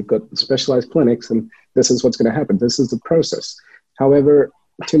this. We've got specialized clinics, and this is what's going to happen. This is the process. However,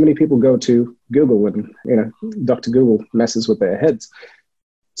 too many people go to Google when, Dr. Google messes with their heads.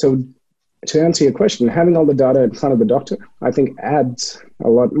 So to answer your question, having all the data in front of the doctor, I think adds a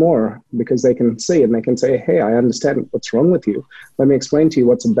lot more, because they can see it and they can say, hey, I understand what's wrong with you. Let me explain to you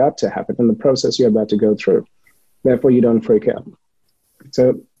what's about to happen and the process you're about to go through. Therefore, you don't freak out.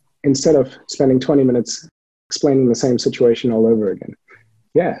 So instead of spending 20 minutes explaining the same situation all over again,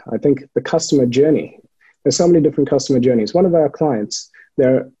 yeah, I think the customer journey, there's so many different customer journeys. One of our clients,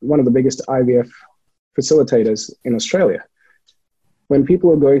 they're one of the biggest IVF facilitators in Australia. When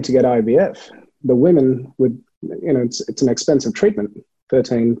people are going to get IVF, the women would, it's an expensive treatment,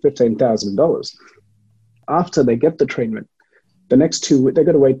 $13,000, $15,000. After they get the treatment, the next they've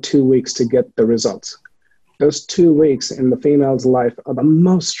got to wait 2 weeks to get the results. Those 2 weeks in the female's life are the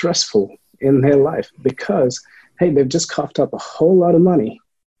most stressful in their life, because, hey, they've just coughed up a whole lot of money,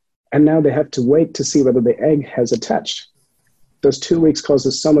 and now they have to wait to see whether the egg has attached. Those 2 weeks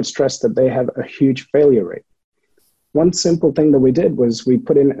causes so much stress that they have a huge failure rate. One simple thing that we did was we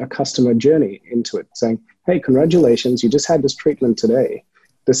put in a customer journey into it, saying, hey, congratulations, you just had this treatment today.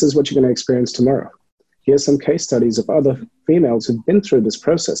 This is what you're going to experience tomorrow. Here's some case studies of other females who've been through this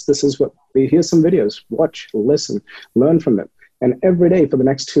process. Here's some videos. Watch, listen, learn from them. And every day for the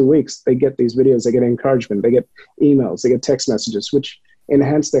next 2 weeks, they get these videos, they get encouragement, they get emails, they get text messages, which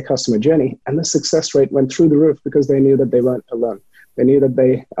enhance their customer journey. And the success rate went through the roof, because they knew that they weren't alone. They knew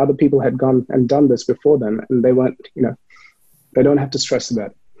that other people had gone and done this before them, and they weren't, they don't have to stress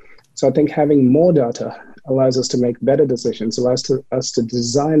about it. So I think having more data allows us to make better decisions, allows us to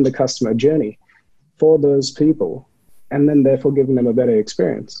design the customer journey for those people, and then therefore giving them a better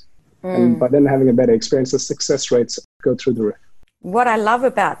experience. And by them having a better experience, the success rates go through the roof. What I love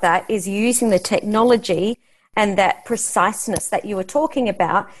about that is using the technology and that preciseness that you were talking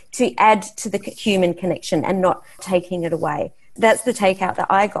about to add to the human connection and not taking it away. That's the takeout that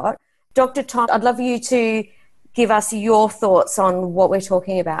I got. Dr. Tom, I'd love you to give us your thoughts on what we're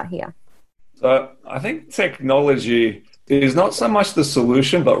talking about here. So I think technology is not so much the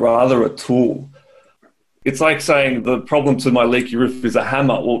solution, but rather a tool. It's like saying the problem to my leaky roof is a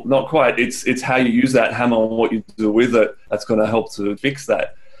hammer. Well, not quite. It's how you use that hammer and what you do with it that's going to help to fix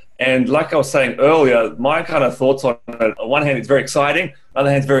that. And like I was saying earlier, my kind of thoughts on it, on one hand, it's very exciting. On the other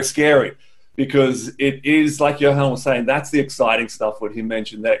hand, it's very scary. Because it is, like Johan was saying, that's the exciting stuff, what he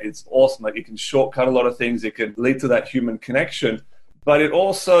mentioned, that it's awesome. Like, it can shortcut a lot of things. It can lead to that human connection. But it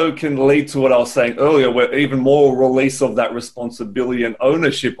also can lead to what I was saying earlier, where even more release of that responsibility and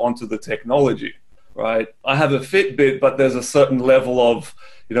ownership onto the technology, right? I have a Fitbit, but there's a certain level of,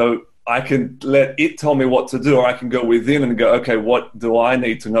 I can let it tell me what to do, or I can go within and go, okay, what do I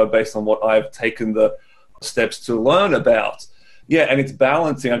need to know based on what I've taken the steps to learn about? Yeah, and it's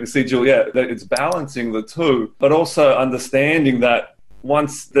balancing. I can see, Julia, that it's balancing the two, but also understanding that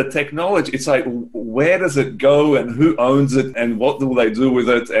once the technology, it's like, where does it go and who owns it and what will they do with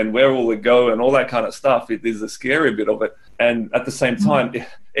it and where will it go and all that kind of stuff. It is a scary bit of it. And at the same time,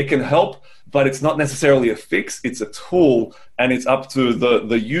 it can help, but it's not necessarily a fix. It's a tool, and it's up to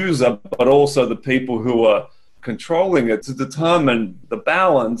the user, but also the people who are controlling it to determine the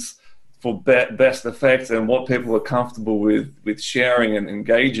balance for best effects and what people are comfortable with sharing and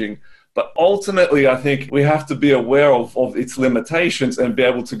engaging. But ultimately, I think we have to be aware of its limitations and be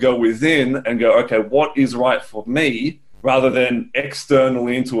able to go within and go, okay, what is right for me, rather than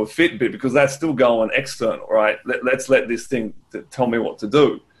externally into a Fitbit, because that's still going external, right? Let's let this thing tell me what to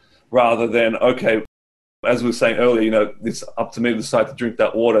do, rather than, okay, as we were saying earlier, it's up to me to decide to drink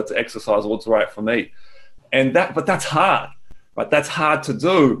that water, to exercise, what's right for me. But that's hard, right? That's hard to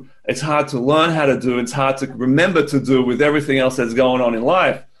do. It's hard to learn how to do. It's hard to remember to do with everything else that's going on in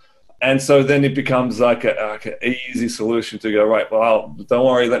life. And so then it becomes like an easy solution to go, right, well, don't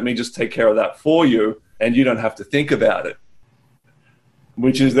worry, let me just take care of that for you, and you don't have to think about it,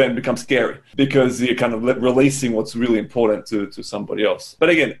 which is then becomes scary because you're kind of releasing what's really important to somebody else. But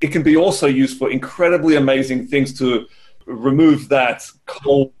again, it can be also used for incredibly amazing things to remove that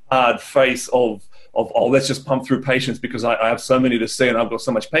cold, hard face of let's just pump through patients because I have so many to see and I've got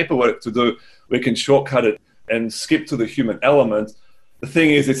so much paperwork to do. We can shortcut it and skip to the human element. The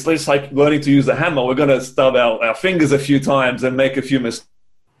thing is, it's just like learning to use a hammer. We're going to stub our fingers a few times and make a few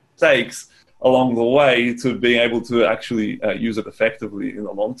mistakes along the way to being able to actually use it effectively in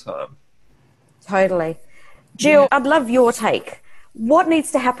the long term. Totally. Jill, I'd love your take. What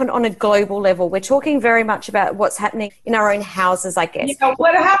needs to happen on a global level? We're talking very much about what's happening in our own houses, I guess. You know,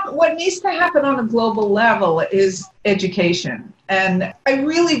 what needs to happen on a global level is education. And I've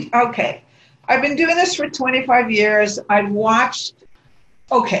been doing this for 25 years. I've watched,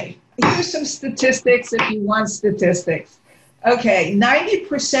 here's some statistics if you want statistics.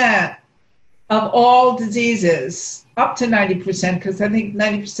 90% of all diseases, up to 90%, because I think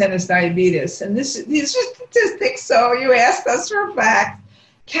 90% is diabetes, and these are statistics, so you asked us for a fact,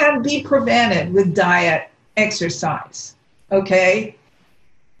 can be prevented with diet, exercise, okay?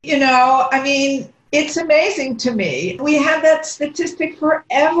 You know, I mean, it's amazing to me. We have that statistic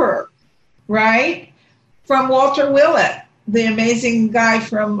forever, right? From Walter Willett, the amazing guy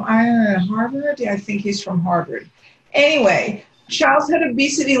from Harvard. I think he's from Harvard. Anyway, childhood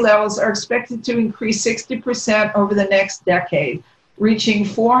obesity levels are expected to increase 60% over the next decade, reaching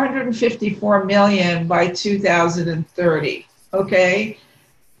 454 million by 2030, okay?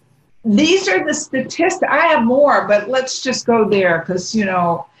 These are the statistics. I have more, but let's just go there because, you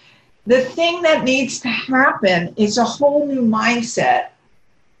know, the thing that needs to happen is a whole new mindset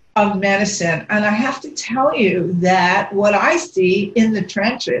of medicine. And I have to tell you that what I see in the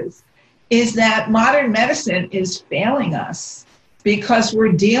trenches is that modern medicine is failing us because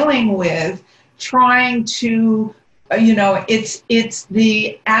we're dealing with trying to, it's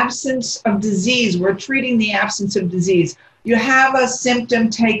the absence of disease. We're treating the absence of disease. You have a symptom,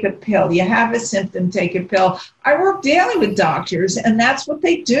 take a pill. You have a symptom, take a pill. I work daily with doctors, and that's what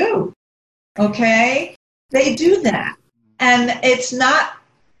they do, okay? They do that. And it's not,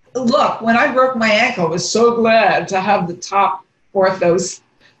 look, when I broke my ankle, I was so glad to have the top orthos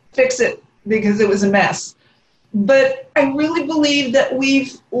fix it because it was a mess. But I really believe that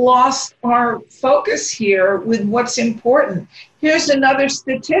we've lost our focus here with what's important. Here's another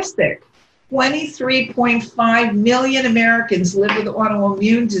statistic. 23.5 million Americans live with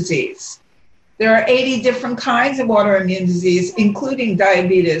autoimmune disease. There are 80 different kinds of autoimmune disease, including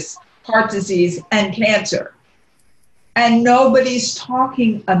diabetes, heart disease, and cancer. And nobody's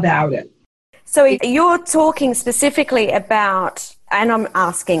talking about it. So you're talking specifically about, and I'm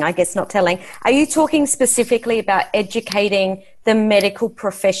asking, I guess not telling, are you talking specifically about educating the medical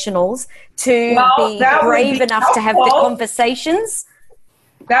professionals to be brave enough to have the conversations?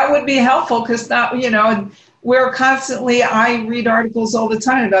 That would be helpful because now, we're constantly, I read articles all the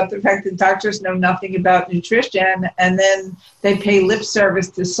time about the fact that doctors know nothing about nutrition, and then they pay lip service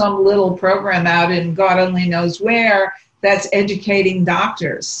to some little program out in God only knows where that's educating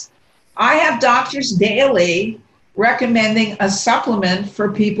doctors. I have doctors daily recommending a supplement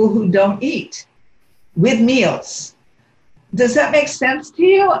for people who don't eat with meals. Does that make sense to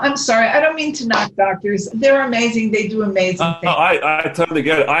you? I'm sorry. I don't mean to knock doctors. They're amazing. They do amazing things. I totally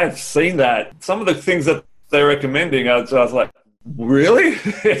get it. I've seen that. Some of the things that they're recommending, I was like, really?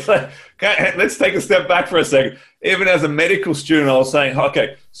 It's like, okay, let's take a step back for a second. Even as a medical student, I was saying,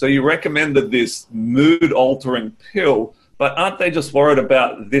 okay, so you recommended this mood-altering pill, but aren't they just worried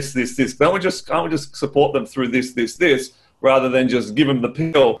about this? Can't we just support them through this, rather than just give them the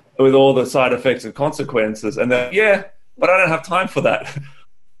pill with all the side effects and consequences? And then, but I don't have time for that.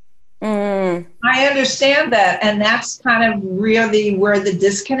 I understand that. And that's kind of really where the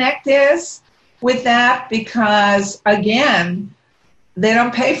disconnect is with that, because, again, they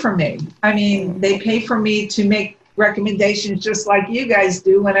don't pay for me. I mean, they pay for me to make recommendations just like you guys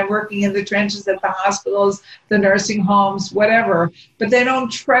do when I'm working in the trenches at the hospitals, the nursing homes, whatever. But they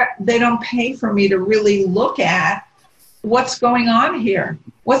don't pay for me to really look at what's going on here.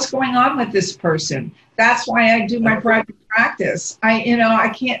 What's going on with this person? That's why I do my private practice.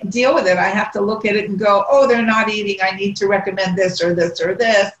 I can't deal with it. I have to look at it and go, oh, they're not eating. I need to recommend this or this or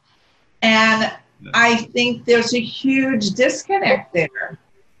this. And I think there's a huge disconnect there.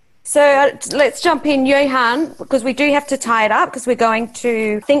 So let's jump in, Johan, because we do have to tie it up because we're going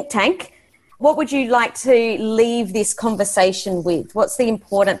to Think Tank. What would you like to leave this conversation with? What's the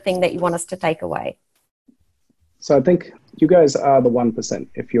important thing that you want us to take away? So I think you guys are the 1%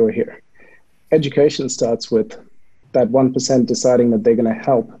 if you're here. Education starts with that 1% deciding that they're going to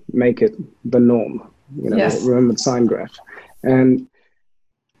help make it the norm. Yes. Remember the sign graph. And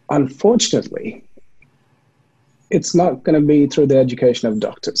unfortunately, it's not going to be through the education of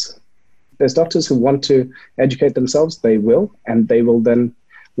doctors. There's doctors who want to educate themselves, they will, and they will then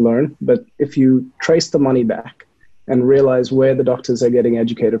learn. But if you trace the money back and realize where the doctors are getting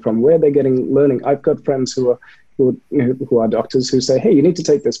educated from, where they're getting learning. I've got friends who are doctors who say, hey, you need to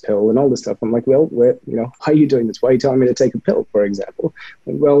take this pill and all this stuff. I'm like, well, why are you doing this? Why are you telling me to take a pill, for example?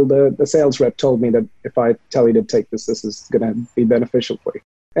 Well, the sales rep told me that if I tell you to take this is going to be beneficial for you.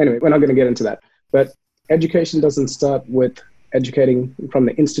 Anyway, we're not going to get into that. But education doesn't start with educating from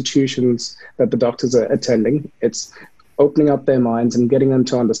the institutions that the doctors are attending. It's opening up their minds and getting them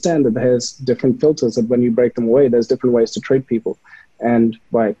to understand that there's different filters, that when you break them away, there's different ways to treat people. And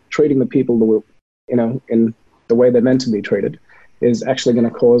by treating the people, in the way they're meant to be treated, is actually going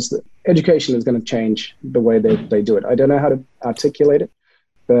to cause education is going to change the way they do it. I don't know how to articulate it,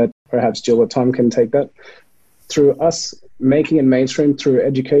 but perhaps Jill or Tom can take that. Through us making it mainstream, through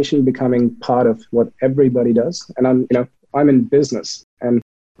education becoming part of what everybody does. And I'm in business and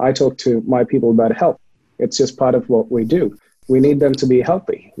I talk to my people about health. It's just part of what we do. We need them to be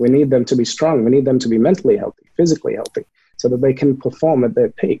healthy. We need them to be strong. We need them to be mentally healthy, physically healthy, so that they can perform at their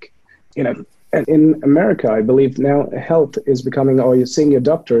peak. And in America, I believe now health is becoming, or you're seeing your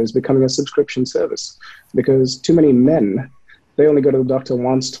doctor is becoming a subscription service, because too many men, they only go to the doctor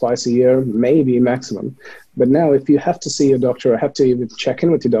once, twice a year, maybe maximum. But now if you have to see your doctor or have to even check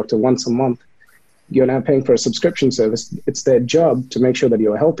in with your doctor once a month, you're now paying for a subscription service. It's their job to make sure that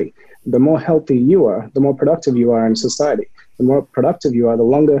you're healthy. The more healthy you are, the more productive you are in society. The more productive you are, the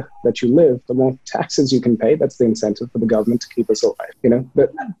longer that you live, the more taxes you can pay. That's the incentive for the government to keep us alive,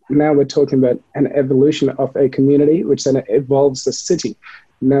 But now we're talking about an evolution of a community, which then evolves the city.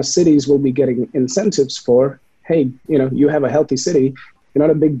 Now cities will be getting incentives for, hey, you have a healthy city. You're not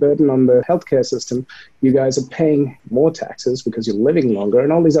a big burden on the healthcare system. You guys are paying more taxes because you're living longer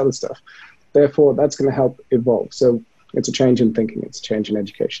and all these other stuff. Therefore, that's going to help evolve. So it's a change in thinking. It's a change in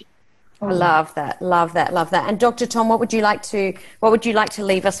education. I love that. And Dr. Tom, what would you like to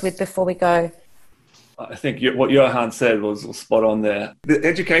leave us with before we go? I think what Johan said was spot on there. The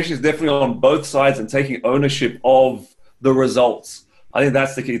education is definitely on both sides and taking ownership of the results. I think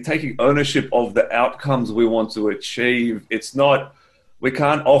that's the key, taking ownership of the outcomes we want to achieve. It's not, we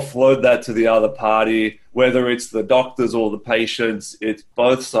can't offload that to the other party, whether it's the doctors or the patients. It's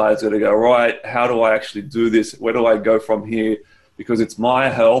both sides got to go, right, how do I actually do this? Where do I go from here? Because it's my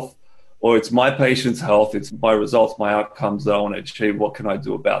health, or it's my patient's health, it's my results, my outcomes that I want to achieve. What can I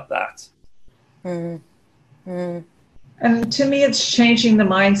do about that? And to me, it's changing the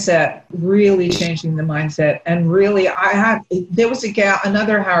mindset, really changing the mindset. And really, there was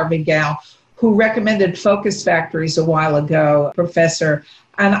another Harvard gal who recommended focus factories a while ago, professor.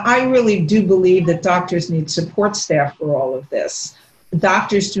 And I really do believe that doctors need support staff for all of this.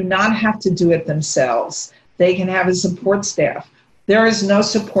 Doctors do not have to do it themselves. They can have a support staff. There is no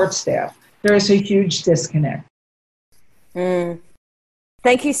support staff. There is a huge disconnect.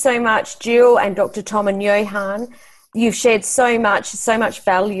 Thank you so much, Jill and Dr. Tom and Johan. You've shared so much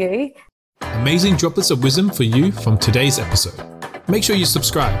value. Amazing droplets of wisdom for you from today's episode. Make sure you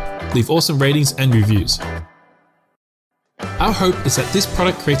subscribe, leave awesome ratings and reviews. Our hope is that this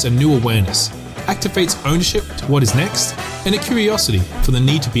product creates a new awareness, activates ownership to what is next, and a curiosity for the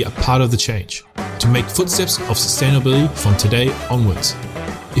need to be a part of the change, to make footsteps of sustainability from today onwards.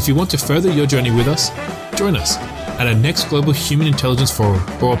 If you want to further your journey with us, join us at our next Global Human Intelligence Forum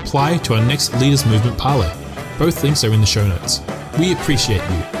or apply to our next Leaders Movement Parlay. Both links are in the show notes. We appreciate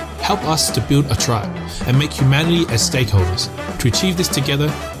you. Help us to build a tribe and make humanity as stakeholders. To achieve this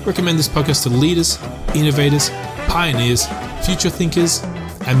together, recommend this podcast to leaders, innovators, pioneers, future thinkers,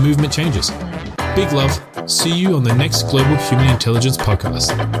 and movement changers. Big love. See you on the next Global Human Intelligence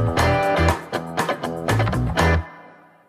podcast.